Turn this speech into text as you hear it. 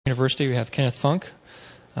University, we have Kenneth Funk,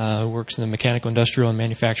 who works in the Mechanical, Industrial, and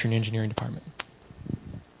Manufacturing Engineering Department.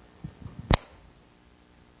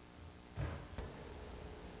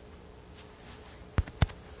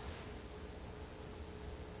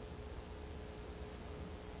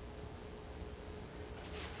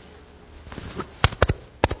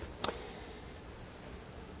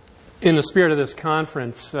 In the spirit of this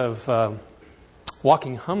conference of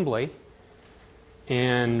walking humbly,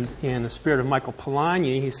 and in the spirit of Michael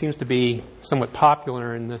Polanyi, he seems to be somewhat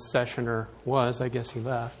popular in this session, or was, I guess he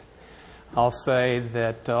left. I'll say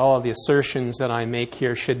that all of the assertions that I make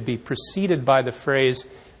here should be preceded by the phrase,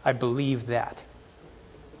 I believe that.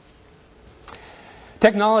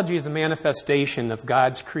 Technology is a manifestation of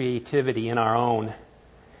God's creativity in our own,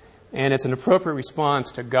 and it's an appropriate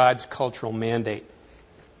response to God's cultural mandate.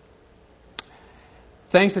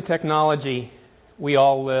 Thanks to technology, we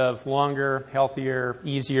all live longer, healthier,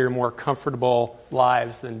 easier, more comfortable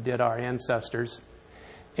lives than did our ancestors.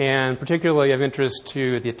 And particularly of interest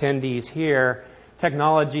to the attendees here,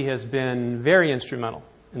 technology has been very instrumental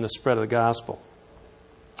in the spread of the gospel.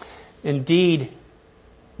 Indeed,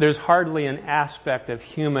 there's hardly an aspect of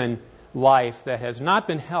human life that has not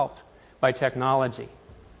been helped by technology.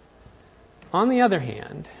 On the other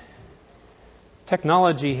hand,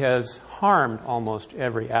 technology has harmed almost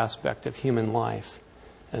every aspect of human life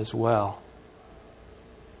as well.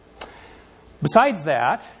 Besides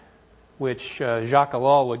that, which Jacques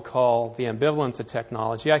Ellul would call the ambivalence of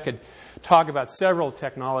technology, I could talk about several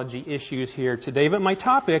technology issues here today, but my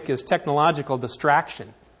topic is technological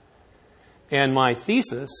distraction. And my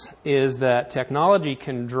thesis is that technology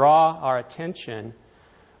can draw our attention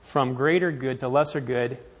from greater good to lesser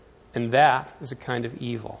good, and that is a kind of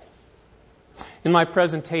evil. In my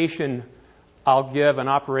presentation, I'll give an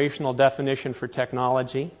operational definition for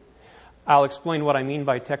technology. I'll explain what I mean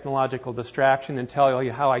by technological distraction and tell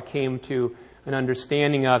you how I came to an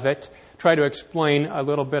understanding of it, try to explain a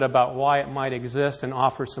little bit about why it might exist, and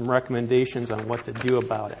offer some recommendations on what to do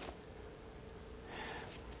about it.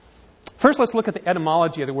 First, let's look at the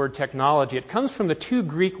etymology of the word technology. It comes from the two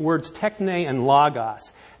Greek words techne and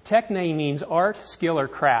logos. Techne means art, skill, or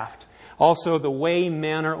craft. Also, the way,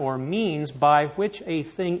 manner, or means by which a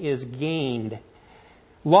thing is gained.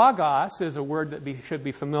 Logos is a word that should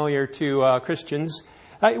be familiar to Christians.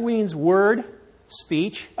 It means word,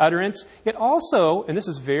 speech, utterance. It also, and this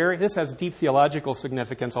has deep theological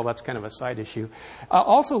significance, although that's kind of a side issue.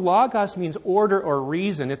 Also, logos means order or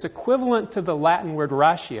reason. It's equivalent to the Latin word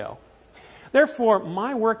ratio. Therefore,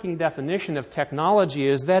 my working definition of technology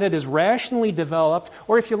is that it is rationally developed,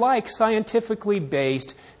 or if you like, scientifically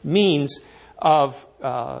based means of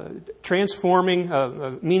transforming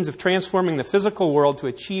the physical world to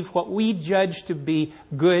achieve what we judge to be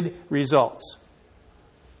good results.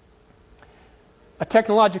 A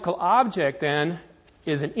technological object, then,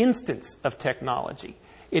 is an instance of technology.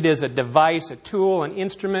 It is a device, a tool, an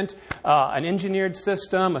instrument, an engineered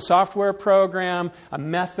system, a software program, a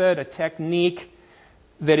method, a technique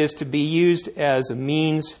that is to be used as a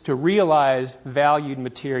means to realize valued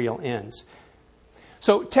material ends.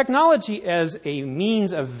 So technology as a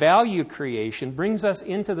means of value creation brings us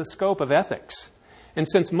into the scope of ethics. And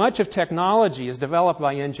since much of technology is developed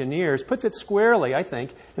by engineers, puts it squarely, I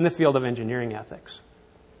think, in the field of engineering ethics.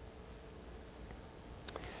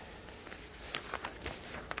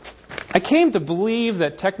 I came to believe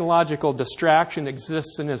that technological distraction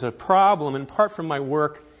exists and is a problem in part from my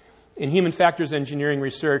work in human factors engineering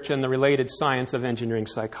research and the related science of engineering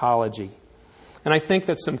psychology. And I think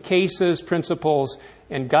that some cases, principles,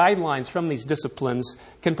 and guidelines from these disciplines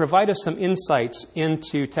can provide us some insights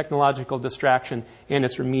into technological distraction and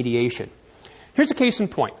its remediation. Here's a case in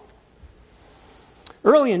point.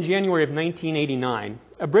 Early in January of 1989,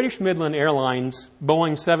 a British Midland Airlines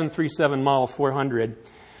Boeing 737 Model 400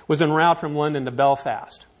 was en route from London to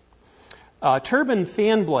Belfast. A turbine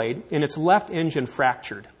fan blade in its left engine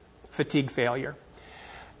fractured, fatigue failure.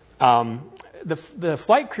 The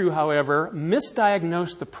flight crew, however,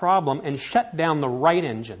 misdiagnosed the problem and shut down the right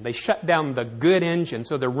engine. They shut down the good engine,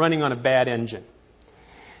 so they're running on a bad engine.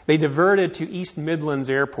 They diverted to East Midlands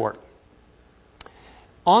Airport.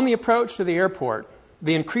 On the approach to the airport,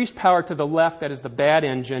 they increased power to the left, that is the bad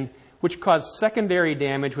engine, which caused secondary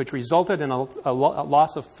damage, which resulted in a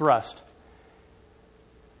loss of thrust.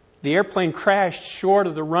 The airplane crashed short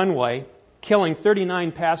of the runway, killing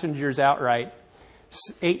 39 passengers outright.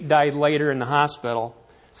 8 died later in the hospital.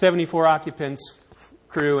 74 occupants,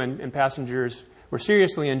 crew, and passengers were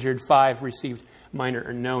seriously injured. 5 received minor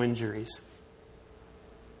or no injuries.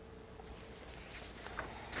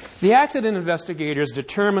 The accident investigators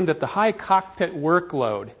determined that the high cockpit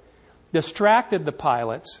workload distracted the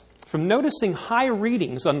pilots from noticing high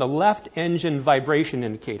readings on the left engine vibration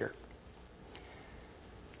indicator.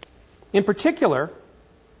 In particular,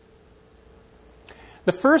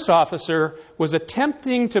 the first officer was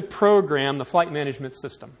attempting to program the flight management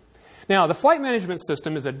system. Now, the flight management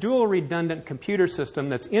system is a dual redundant computer system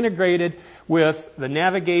that's integrated with the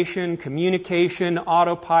navigation, communication,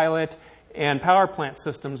 autopilot, and power plant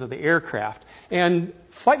systems of the aircraft. And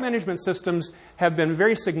flight management systems have been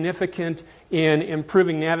very significant in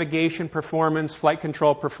improving navigation performance, flight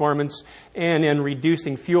control performance, and in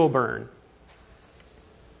reducing fuel burn.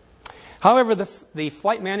 However, the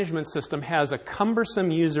flight management system has a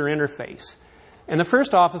cumbersome user interface, and the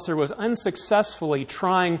first officer was unsuccessfully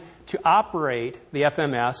trying to operate the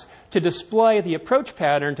FMS to display the approach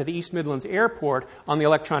pattern to the East Midlands Airport on the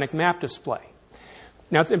electronic map display.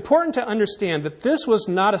 Now, it's important to understand that this was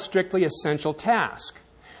not a strictly essential task.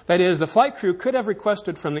 That is, the flight crew could have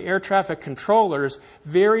requested from the air traffic controllers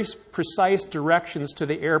very precise directions to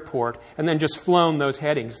the airport and then just flown those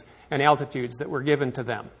headings and altitudes that were given to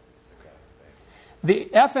them. The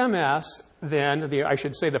FMS, then,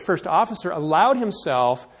 the first officer, allowed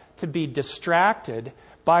himself to be distracted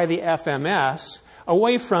by the FMS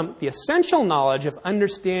away from the essential knowledge of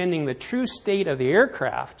understanding the true state of the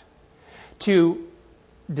aircraft to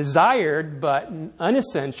desired but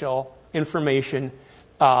unessential information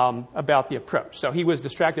about the approach. So he was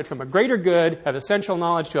distracted from a greater good of essential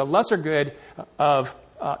knowledge to a lesser good of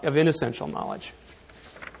inessential knowledge.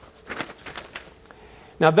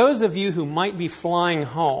 Now, those of you who might be flying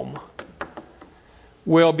home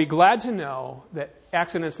will be glad to know that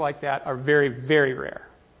accidents like that are very, very rare.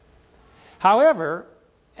 However,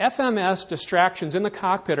 FMS distractions in the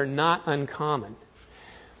cockpit are not uncommon.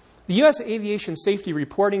 The U.S. Aviation Safety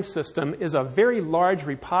Reporting System is a very large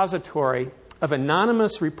repository of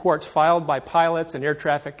anonymous reports filed by pilots and air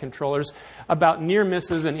traffic controllers about near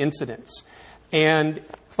misses and incidents. And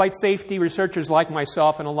flight safety researchers like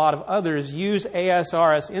myself and a lot of others use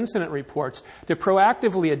ASRS incident reports to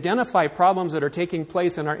proactively identify problems that are taking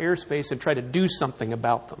place in our airspace and try to do something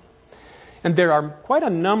about them. And there are quite a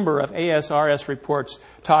number of ASRS reports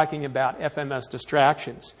talking about FMS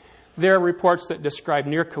distractions. There are reports that describe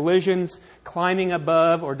near collisions, climbing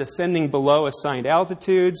above or descending below assigned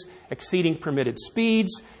altitudes, exceeding permitted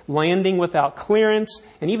speeds, landing without clearance,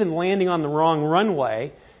 and even landing on the wrong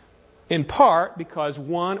runway, in part because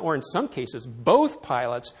one, or in some cases both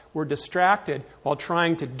pilots, were distracted while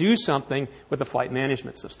trying to do something with the flight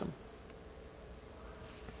management system.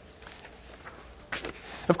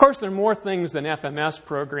 Of course, there are more things than FMS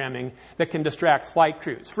programming that can distract flight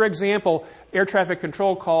crews. For example, air traffic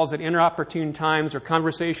control calls at inopportune times or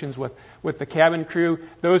conversations with the cabin crew,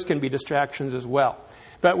 those can be distractions as well.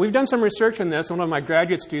 But we've done some research on this. One of my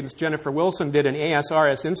graduate students, Jennifer Wilson, did an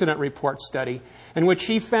ASRS incident report study in which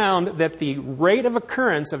she found that the rate of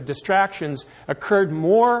occurrence of distractions occurred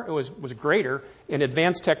was greater in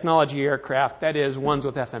advanced technology aircraft, that is, ones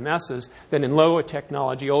with FMSs, than in low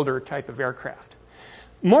technology, older type of aircraft.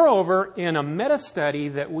 Moreover, in a meta-study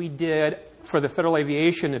that we did for the Federal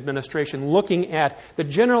Aviation Administration looking at the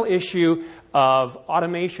general issue of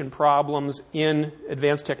automation problems in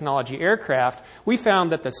advanced technology aircraft, we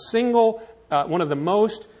found that one of the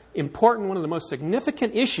most important, one of the most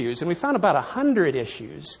significant issues, and we found about 100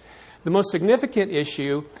 issues, the most significant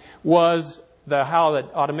issue was how that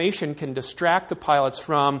automation can distract the pilots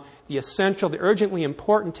from the essential, the urgently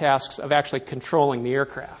important tasks of actually controlling the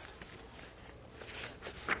aircraft.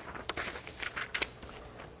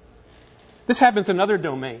 This happens in other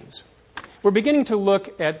domains. We're beginning to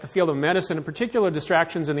look at the field of medicine, in particular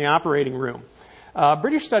distractions in the operating room. A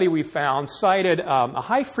British study we found cited a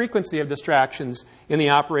high frequency of distractions in the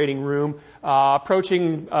operating room,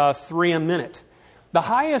 approaching 3 a minute. The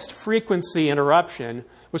highest frequency interruption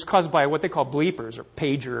was caused by what they call bleepers, or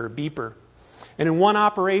pager, or beeper. And in one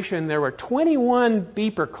operation, there were 21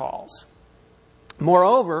 beeper calls.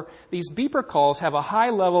 Moreover, these beeper calls have a high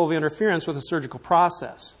level of interference with the surgical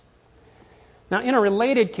process. Now, in a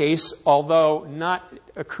related case, although not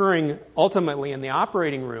occurring ultimately in the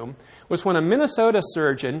operating room, was when a Minnesota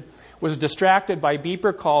surgeon was distracted by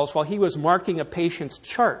beeper calls while he was marking a patient's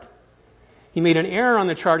chart. He made an error on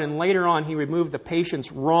the chart, and later on he removed the patient's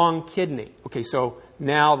wrong kidney. Okay, so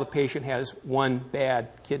now the patient has one bad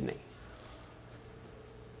kidney.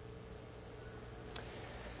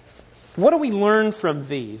 What do we learn from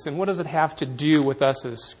these, and what does it have to do with us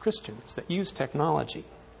as Christians that use technology?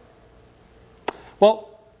 Well,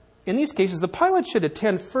 in these cases, the pilot should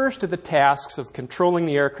attend first to the tasks of controlling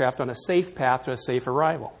the aircraft on a safe path to a safe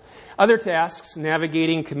arrival. Other tasks,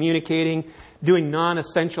 navigating, communicating, doing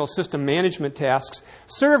non-essential system management tasks,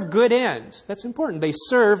 serve good ends. That's important. They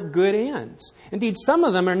serve good ends. Indeed, some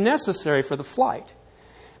of them are necessary for the flight.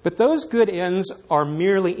 But those good ends are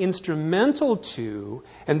merely instrumental to,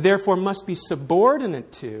 and therefore must be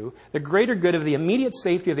subordinate to, the greater good of the immediate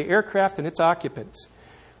safety of the aircraft and its occupants.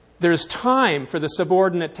 There is time for the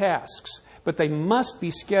subordinate tasks, but they must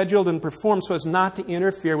be scheduled and performed so as not to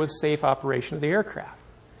interfere with safe operation of the aircraft.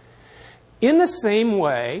 In the same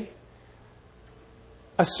way,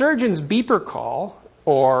 a surgeon's beeper call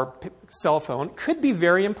or cell phone could be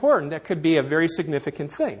very important. That could be a very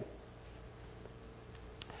significant thing.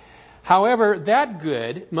 However, that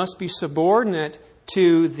good must be subordinate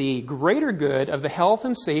to the greater good of the health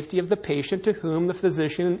and safety of the patient to whom the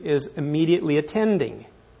physician is immediately attending.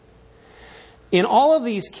 In all of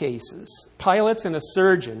these cases, pilots and a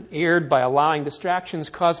surgeon erred by allowing distractions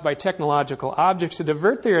caused by technological objects to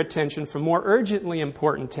divert their attention from more urgently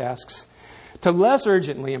important tasks to less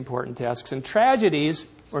urgently important tasks, and tragedies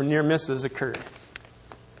or near misses occurred.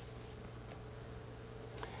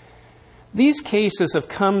 These cases have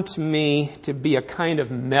come to me to be a kind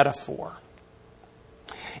of metaphor.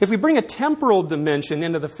 If we bring a temporal dimension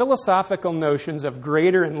into the philosophical notions of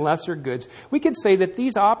greater and lesser goods, we could say that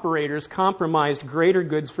these operators compromised greater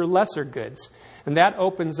goods for lesser goods, and that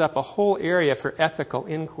opens up a whole area for ethical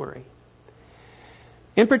inquiry.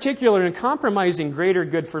 In particular, in compromising greater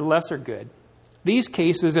good for lesser good, these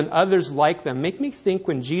cases and others like them make me think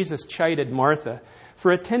when Jesus chided Martha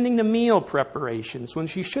for attending to meal preparations when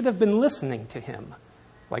she should have been listening to him,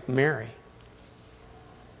 like Mary.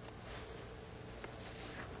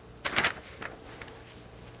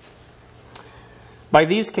 By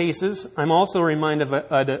these cases, I'm also reminded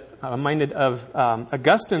of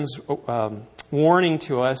Augustine's warning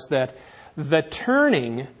to us that the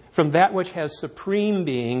turning from that which has supreme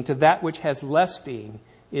being to that which has less being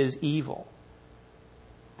is evil.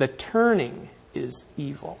 The turning is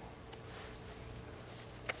evil.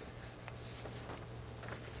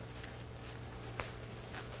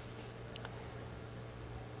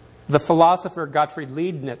 The philosopher Gottfried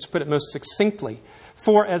Leibniz put it most succinctly,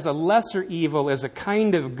 "For as a lesser evil is a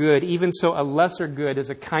kind of good, even so a lesser good is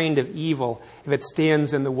a kind of evil if it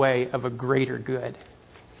stands in the way of a greater good."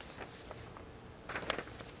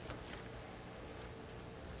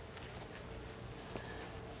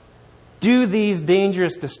 Do these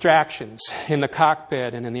dangerous distractions in the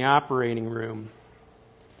cockpit and in the operating room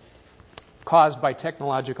caused by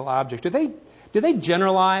technological objects, do they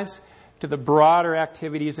generalize to the broader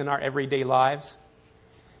activities in our everyday lives?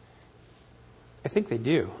 I think they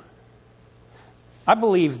do. I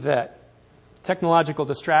believe that technological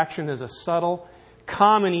distraction is a subtle,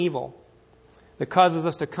 common evil that causes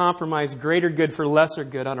us to compromise greater good for lesser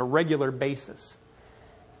good on a regular basis.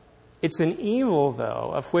 It's an evil,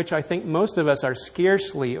 though, of which I think most of us are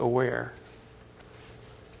scarcely aware.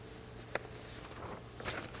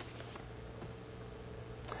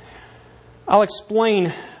 I'll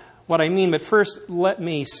explain what I mean, but first let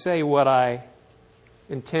me say what I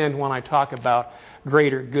intend when I talk about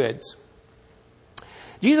greater goods.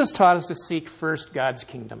 Jesus taught us to seek first God's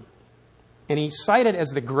kingdom, and he cited as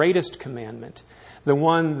the greatest commandment the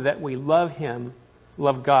one that we love him,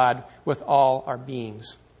 love God with all our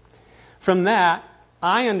beings. From that,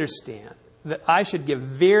 I understand that I should give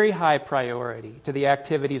very high priority to the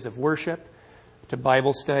activities of worship, to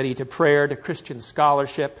Bible study, to prayer, to Christian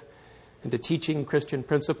scholarship, and to teaching Christian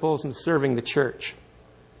principles and serving the church.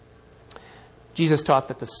 Jesus taught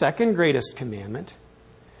that the second greatest commandment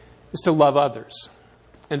is to love others.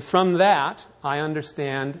 And from that, I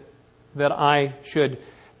understand that I should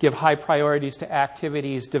give high priorities to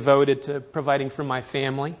activities devoted to providing for my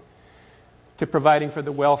family, to providing for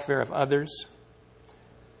the welfare of others,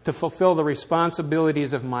 to fulfill the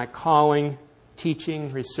responsibilities of my calling,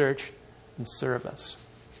 teaching, research, and service.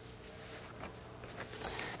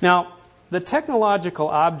 Now, the technological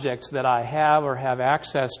objects that I have or have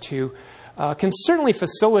access to can certainly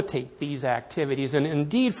facilitate these activities, and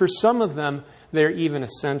indeed, for some of them, they're even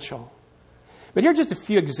essential. But here are just a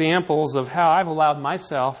few examples of how I've allowed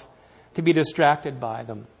myself to be distracted by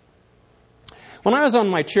them. When I was on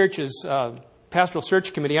my church's pastoral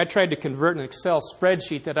search committee, I tried to convert an Excel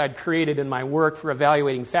spreadsheet that I'd created in my work for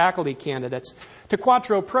evaluating faculty candidates to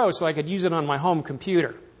Quattro Pro so I could use it on my home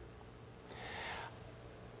computer.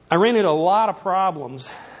 I ran into a lot of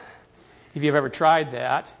problems, if you've ever tried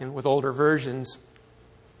that, and with older versions,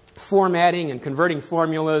 formatting and converting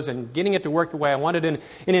formulas and getting it to work the way I wanted. And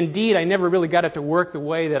indeed, I never really got it to work the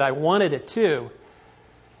way that I wanted it to.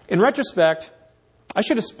 In retrospect, I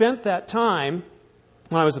should have spent that time,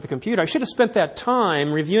 when I was at the computer, I should have spent that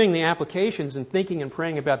time reviewing the applications and thinking and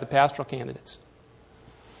praying about the pastoral candidates.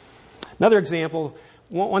 Another example,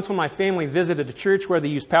 once when my family visited a church where they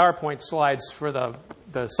used PowerPoint slides for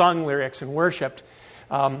the song lyrics and worshiped,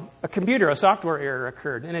 a software error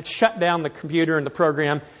occurred, and it shut down the computer and the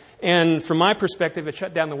program, and from my perspective, it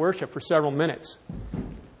shut down the worship for several minutes.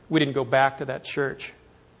 We didn't go back to that church.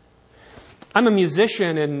 I'm a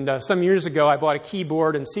musician, and some years ago I bought a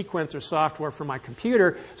keyboard and sequencer software for my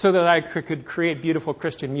computer so that I could create beautiful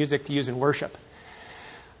Christian music to use in worship.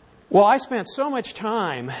 Well, I spent so much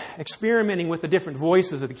time experimenting with the different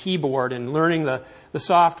voices of the keyboard and learning the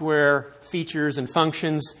software features and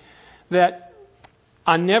functions that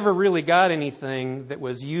I never really got anything that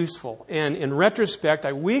was useful. And in retrospect,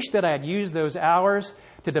 I wish that I had used those hours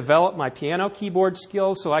to develop my piano keyboard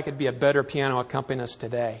skills so I could be a better piano accompanist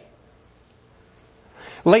today.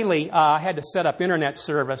 Lately, I had to set up internet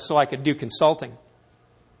service so I could do consulting.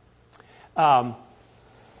 And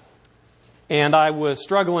I was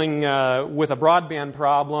struggling with a broadband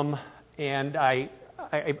problem, and I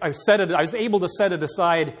was able to set it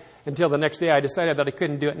aside until the next day. I decided that I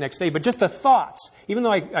couldn't do it next day. But just the thoughts, even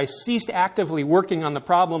though I ceased actively working on the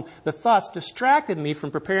problem, the thoughts distracted me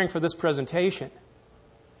from preparing for this presentation.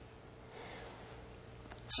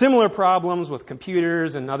 Similar problems with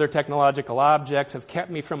computers and other technological objects have kept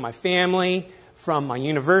me from my family, from my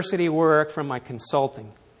university work, from my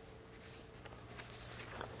consulting.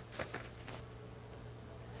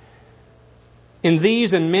 In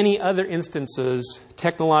these and many other instances,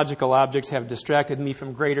 technological objects have distracted me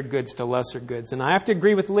from greater goods to lesser goods. And I have to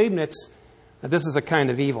agree with Leibniz that this is a kind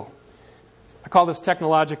of evil. I call this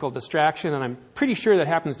technological distraction, and I'm pretty sure that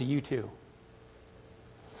happens to you too.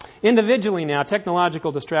 Individually now,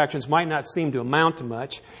 technological distractions might not seem to amount to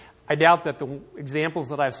much. I doubt that the examples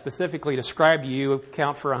that I've specifically described to you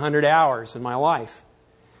account for 100 hours in my life.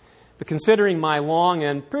 But considering my long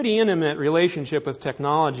and pretty intimate relationship with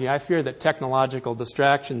technology, I fear that technological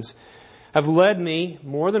distractions have led me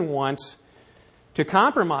more than once to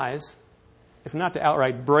compromise, if not to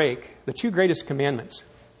outright break, the two greatest commandments.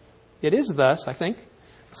 It is thus, I think,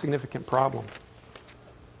 a significant problem.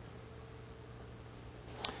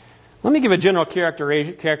 Let me give a general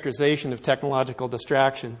characterization of technological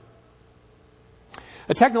distraction.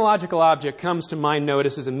 A technological object comes to my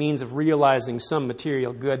notice as a means of realizing some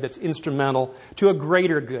material good that's instrumental to a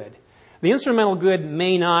greater good. The instrumental good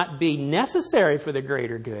may not be necessary for the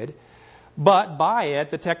greater good, but by it,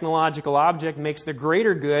 the technological object makes the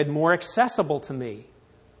greater good more accessible to me,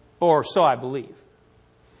 or so I believe.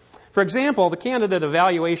 For example, the candidate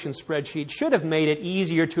evaluation spreadsheet should have made it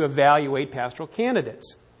easier to evaluate pastoral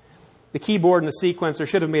candidates. The keyboard and the sequencer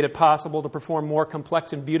should have made it possible to perform more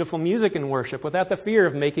complex and beautiful music in worship without the fear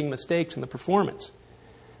of making mistakes in the performance.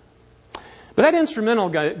 But that instrumental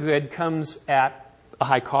good comes at a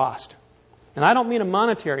high cost. And I don't mean a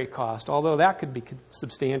monetary cost, although that could be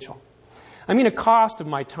substantial. I mean a cost of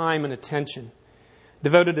my time and attention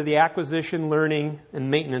devoted to the acquisition, learning,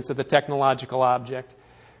 and maintenance of the technological object,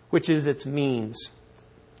 which is its means.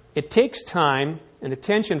 It takes time and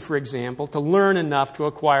attention, for example, to learn enough to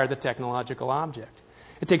acquire the technological object.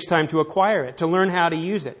 It takes time to acquire it, to learn how to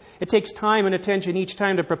use it. It takes time and attention each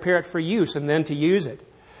time to prepare it for use and then to use it.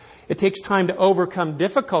 It takes time to overcome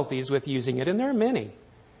difficulties with using it, and there are many.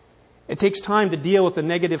 It takes time to deal with the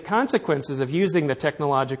negative consequences of using the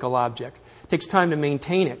technological object. It takes time to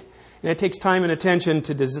maintain it. And it takes time and attention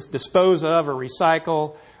to dispose of or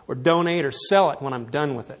recycle or donate or sell it when I'm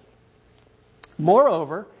done with it.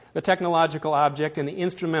 Moreover, the technological object and the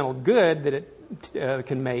instrumental good that it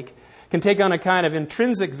can make can take on a kind of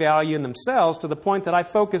intrinsic value in themselves to the point that I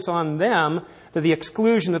focus on them to the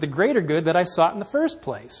exclusion of the greater good that I sought in the first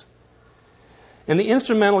place. And the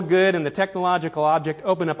instrumental good and the technological object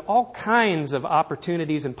open up all kinds of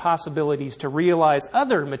opportunities and possibilities to realize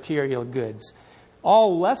other material goods,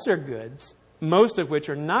 all lesser goods, most of which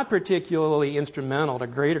are not particularly instrumental to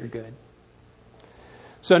greater good.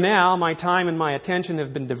 So now my time and my attention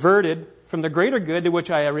have been diverted from the greater good to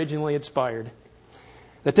which I originally aspired.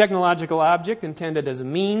 The technological object, intended as a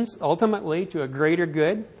means, ultimately, to a greater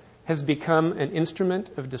good, has become an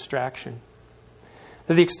instrument of distraction.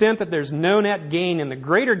 To the extent that there's no net gain in the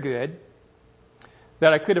greater good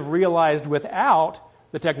that I could have realized without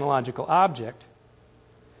the technological object,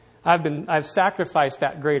 I've sacrificed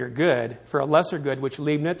that greater good for a lesser good, which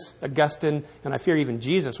Leibniz, Augustine, and I fear even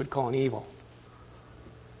Jesus would call an evil.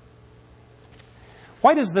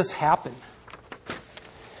 Why does this happen?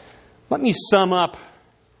 Let me sum up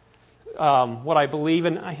what I believe.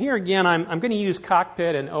 And here again, I'm going to use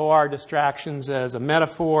cockpit and OR distractions as a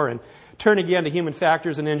metaphor and turn again to human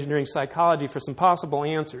factors and engineering psychology for some possible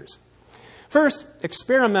answers. First,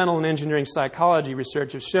 experimental and engineering psychology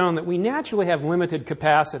research has shown that we naturally have limited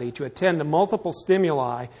capacity to attend to multiple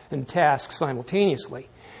stimuli and tasks simultaneously.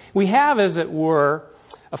 We have, as it were,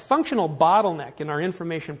 a functional bottleneck in our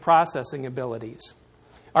information processing abilities.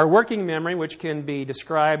 Our working memory, which can be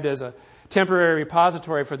described as a temporary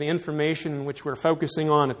repository for the information which we're focusing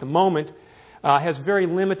on at the moment, has very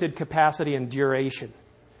limited capacity and duration.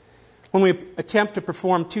 When we attempt to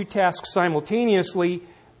perform two tasks simultaneously,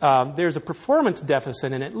 there's a performance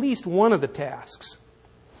deficit in at least one of the tasks.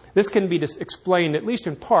 This can be explained, at least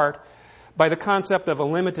in part, by the concept of a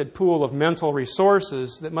limited pool of mental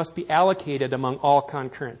resources that must be allocated among all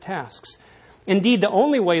concurrent tasks. Indeed, the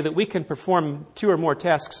only way that we can perform two or more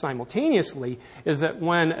tasks simultaneously is that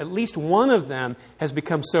when at least one of them has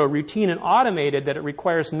become so routine and automated that it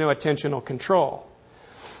requires no attentional control.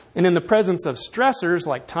 And in the presence of stressors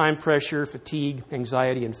like time pressure, fatigue,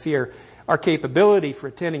 anxiety, and fear, our capability for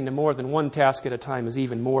attending to more than one task at a time is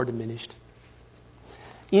even more diminished.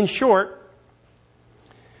 In short,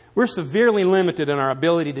 we're severely limited in our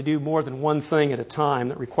ability to do more than one thing at a time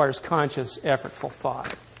that requires conscious, effortful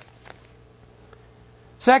thought.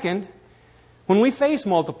 Second, when we face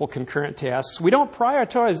multiple concurrent tasks, we don't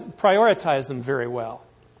prioritize them very well.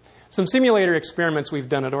 Some simulator experiments we've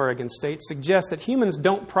done at Oregon State suggest that humans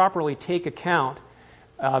don't properly take account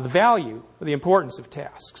the value or the importance of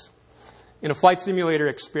tasks. In a flight simulator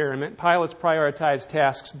experiment, pilots prioritized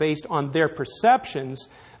tasks based on their perceptions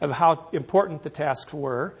of how important the tasks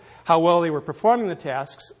were, how well they were performing the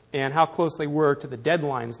tasks, and how close they were to the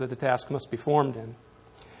deadlines that the task must be performed in.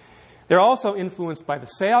 They're also influenced by the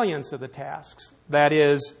salience of the tasks, that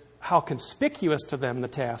is, how conspicuous to them the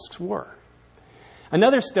tasks were.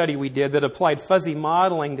 Another study we did that applied fuzzy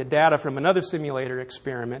modeling to data from another simulator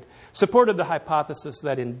experiment supported the hypothesis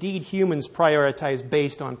that indeed humans prioritize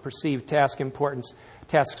based on perceived task importance,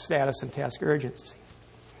 task status, and task urgency.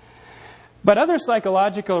 But other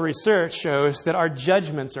psychological research shows that our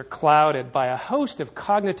judgments are clouded by a host of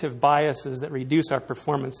cognitive biases that reduce our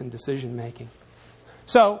performance in decision making.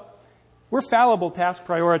 So, we're fallible task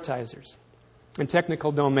prioritizers in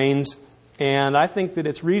technical domains, and I think that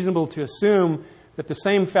it's reasonable to assume that the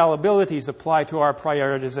same fallibilities apply to our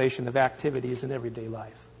prioritization of activities in everyday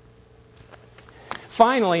life.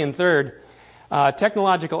 Finally, and third,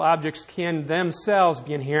 technological objects can themselves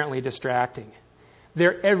be inherently distracting.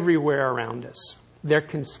 They're everywhere around us. They're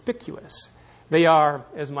conspicuous. They are,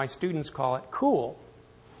 as my students call it, cool.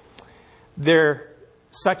 They're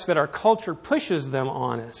such that our culture pushes them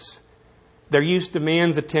on us. Their use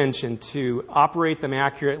demands attention to operate them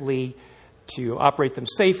accurately, to operate them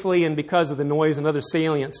safely, and because of the noise and other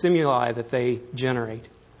salient stimuli that they generate.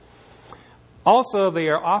 Also, they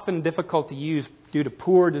are often difficult to use due to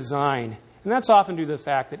poor design, and that's often due to the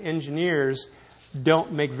fact that engineers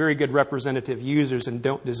don't make very good representative users and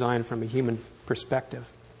don't design from a human perspective.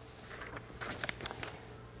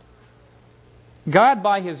 God,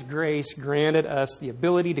 by His grace, granted us the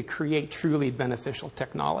ability to create truly beneficial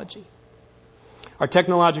technology. Our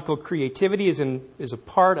technological creativity is a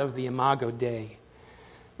part of the Imago Dei.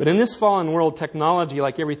 But in this fallen world, technology,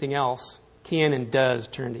 like everything else, can and does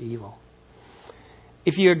turn to evil.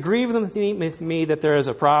 If you agree with me that there is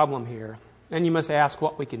a problem here, then you must ask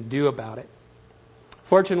what we can do about it.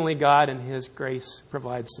 Fortunately, God in His grace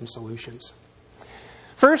provides some solutions.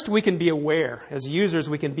 First, we can be aware. As users,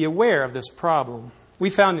 we can be aware of this problem. We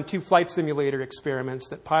found in 2 flight simulator experiments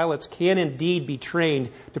that pilots can indeed be trained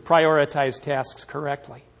to prioritize tasks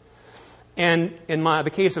correctly. And in the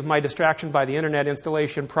case of my distraction by the internet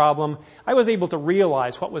installation problem, I was able to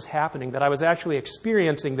realize what was happening, that I was actually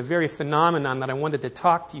experiencing the very phenomenon that I wanted to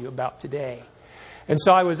talk to you about today. And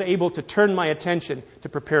so I was able to turn my attention to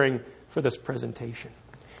preparing for this presentation.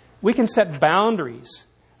 We can set boundaries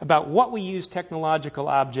about what we use technological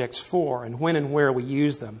objects for and when and where we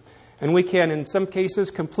use them. And we can, in some cases,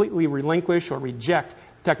 completely relinquish or reject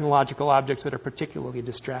technological objects that are particularly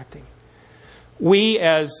distracting. We,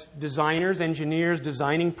 as designers, engineers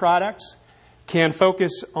designing products, can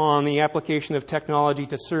focus on the application of technology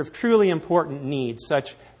to serve truly important needs,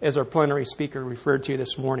 such as our plenary speaker referred to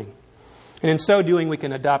this morning. And in so doing, we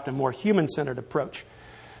can adopt a more human-centered approach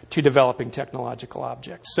to developing technological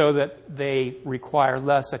objects so that they require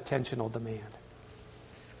less attentional demand.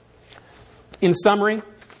 In summary,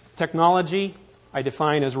 technology I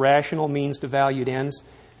define as rational means to valued ends.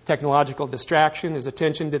 Technological distraction is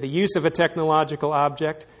attention to the use of a technological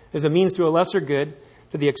object as a means to a lesser good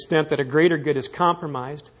to the extent that a greater good is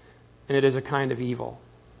compromised, and it is a kind of evil.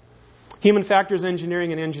 Human factors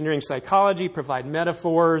engineering and engineering psychology provide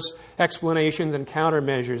metaphors, explanations, and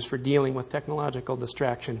countermeasures for dealing with technological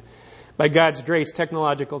distraction. By God's grace,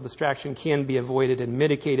 technological distraction can be avoided and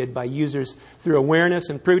mitigated by users through awareness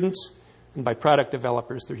and prudence, and by product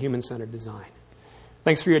developers through human-centered design.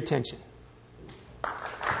 Thanks for your attention. All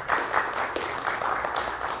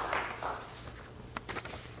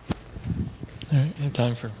right, we have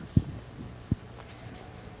time for...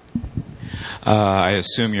 I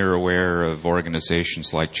assume you're aware of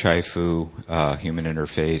organizations like Chaifu, Human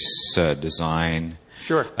Interface Design.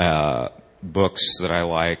 Sure. Books that I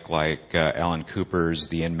like Alan Cooper's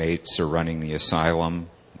The Inmates Are Running the Asylum,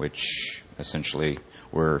 which essentially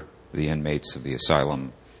were the inmates of the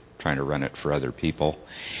asylum trying to run it for other people.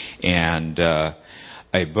 And a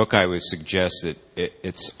book I would suggest that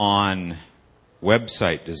it's on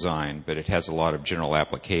website design, but it has a lot of general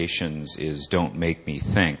applications, is Don't Make Me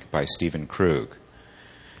Think by Stephen Krug.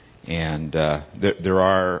 And there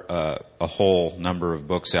are a whole number of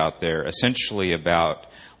books out there essentially about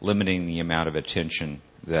limiting the amount of attention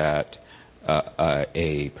that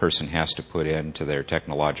a person has to put into their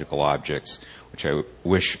technological objects, which I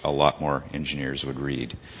wish a lot more engineers would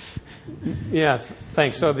read. Yeah,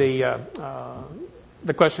 thanks. So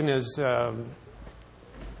the question is,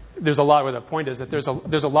 there's a lot where the point is that there's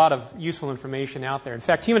a lot of useful information out there. In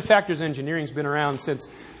fact, human factors engineering has been around since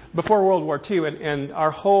before World War II, and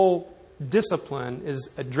our whole discipline is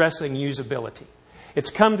addressing usability. It's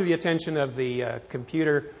come to the attention of the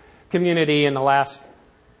computer community in the last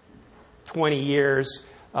 20 years.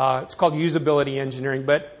 It's called usability engineering,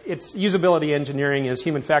 but usability engineering is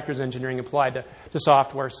human factors engineering applied to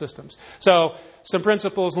software systems. So some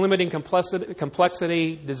principles: limiting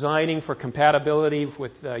complexity, designing for compatibility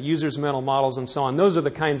with users' mental models, and so on. Those are the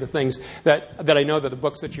kinds of things that I know that the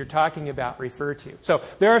books that you're talking about refer to. So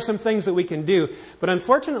there are some things that we can do, but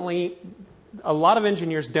unfortunately, a lot of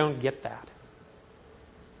engineers don't get that.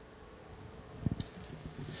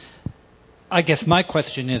 I guess my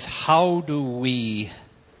question is, how do we,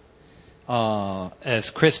 as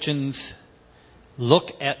Christians,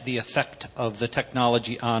 look at the effect of the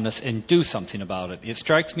technology on us and do something about it? It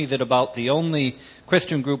strikes me that about the only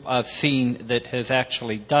Christian group I've seen that has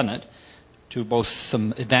actually done it, to both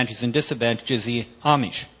some advantages and disadvantages, the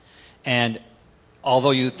Amish. And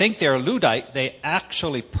although you think they're Luddite, they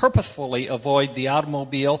actually purposefully avoid the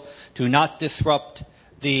automobile to not disrupt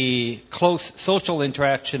the close social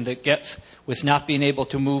interaction that gets with not being able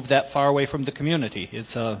to move that far away from the community.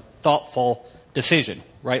 It's a thoughtful decision,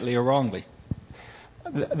 rightly or wrongly.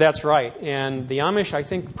 That's right. And the Amish, I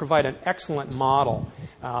think, provide an excellent model.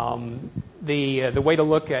 The way to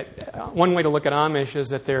look at one way to look at Amish is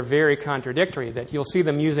that they're very contradictory. That you'll see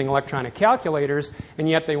them using electronic calculators, and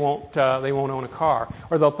yet they won't own a car.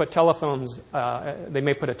 Or they'll put telephones. They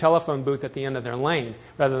may put a telephone booth at the end of their lane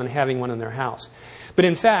rather than having one in their house. But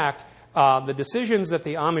in fact, the decisions that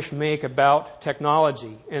the Amish make about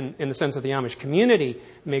technology, in the sense that the Amish community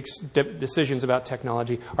makes decisions about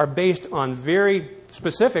technology, are based on very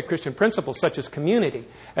specific Christian principles, such as community,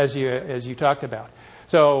 as you talked about.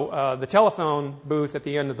 So the telephone booth at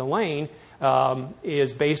the end of the lane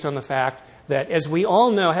is based on the fact that, as we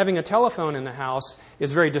all know, having a telephone in the house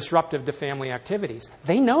is very disruptive to family activities.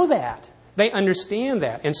 They know that. They understand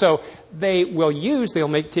that. And so they'll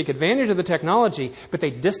take advantage of the technology, but they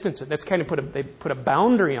distance it. That's kind of they put a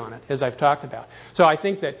boundary on it, as I've talked about. So I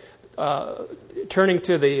think that turning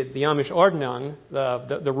to the Amish Ordnung,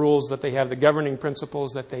 the rules that they have, the governing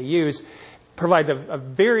principles that they use, provides a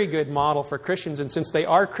very good model for Christians. And since they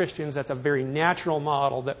are Christians, that's a very natural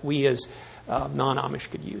model that we as non-Amish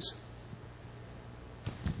could use.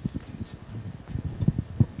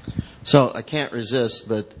 So I can't resist,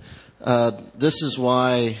 but this is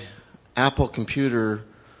why Apple computer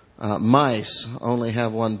mice only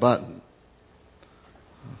have one button.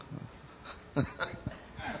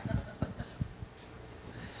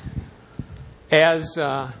 As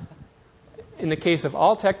in the case of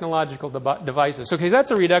all technological devices. Okay,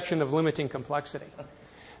 that's a reduction of limiting complexity.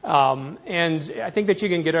 And I think that you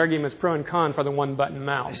can get arguments pro and con for the one-button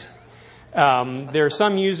mouse. There are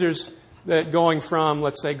some users that going from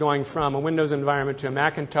a Windows environment to a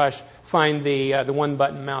Macintosh find the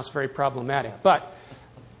one-button mouse very problematic. But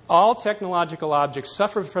all technological objects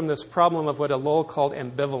suffer from this problem of what Lowell called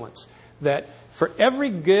ambivalence, that for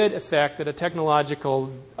every good effect that a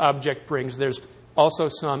technological object brings, there's also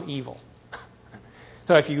some evil.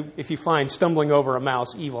 So if you find stumbling over a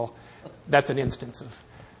mouse evil, that's an instance of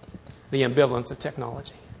the ambivalence of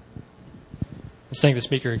technology. Let's thank the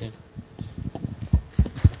speaker again.